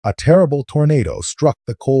A terrible tornado struck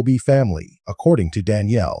the Colby family, according to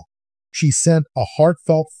Danielle. She sent a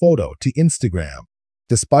heartfelt photo to Instagram.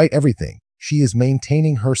 Despite everything, she is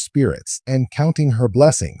maintaining her spirits and counting her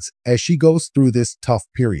blessings as she goes through this tough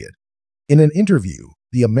period. In an interview,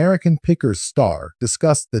 the American Pickers star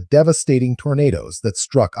discussed the devastating tornadoes that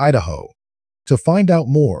struck Idaho. To find out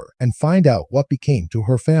more and find out what became to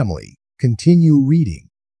her family, continue reading.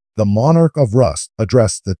 The Monarch of Rust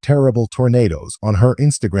addressed the terrible tornadoes on her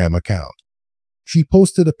Instagram account. She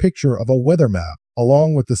posted a picture of a weather map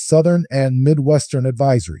along with the southern and midwestern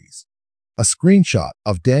advisories. A screenshot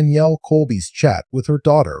of Danielle Colby's chat with her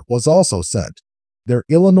daughter was also sent. Their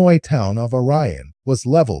Illinois town of Orion was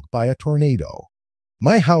leveled by a tornado.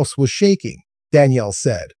 "My house was shaking," Danielle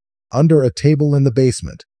said. Under a table in the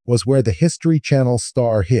basement was where the History Channel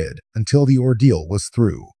star hid until the ordeal was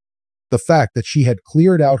through. The fact that she had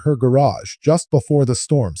cleared out her garage just before the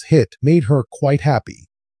storms hit made her quite happy.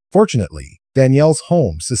 Fortunately, Danielle's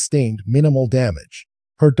home sustained minimal damage.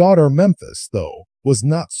 Her daughter Memphis, though, was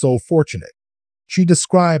not so fortunate. She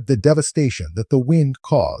described the devastation that the wind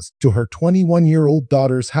caused to her 21-year-old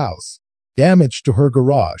daughter's house. Damage to her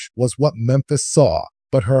garage was what Memphis saw,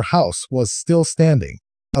 but her house was still standing.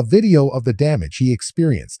 A video of the damage he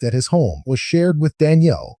experienced at his home was shared with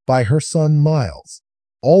Danielle by her son Miles.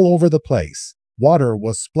 All over the place, water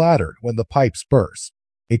was splattered when the pipes burst.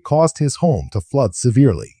 It caused his home to flood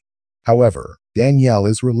severely. However, Danielle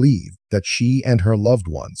is relieved that she and her loved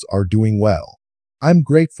ones are doing well. "I'm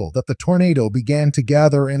grateful that the tornado began to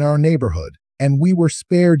gather in our neighborhood, and we were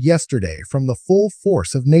spared yesterday from the full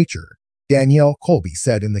force of nature," Danielle Colby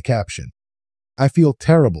said in the caption. "I feel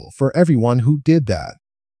terrible for everyone who did that.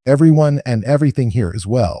 Everyone and everything here is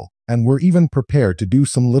well, and we're even prepared to do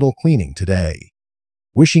some little cleaning today.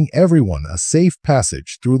 Wishing everyone a safe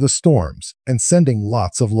passage through the storms and sending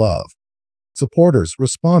lots of love." Supporters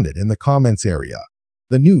responded in the comments area.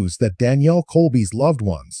 The news that Danielle Colby's loved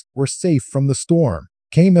ones were safe from the storm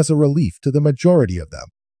came as a relief to the majority of them.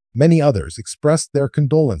 Many others expressed their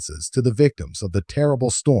condolences to the victims of the terrible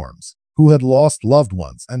storms who had lost loved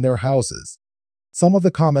ones and their houses. Some of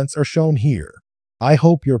the comments are shown here. "I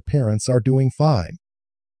hope your parents are doing fine.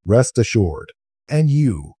 Rest assured. And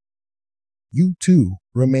you too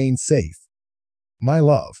remain safe. My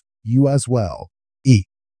love, you as well.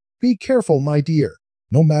 Be careful, my dear.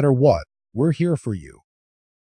 No matter what, we're here for you."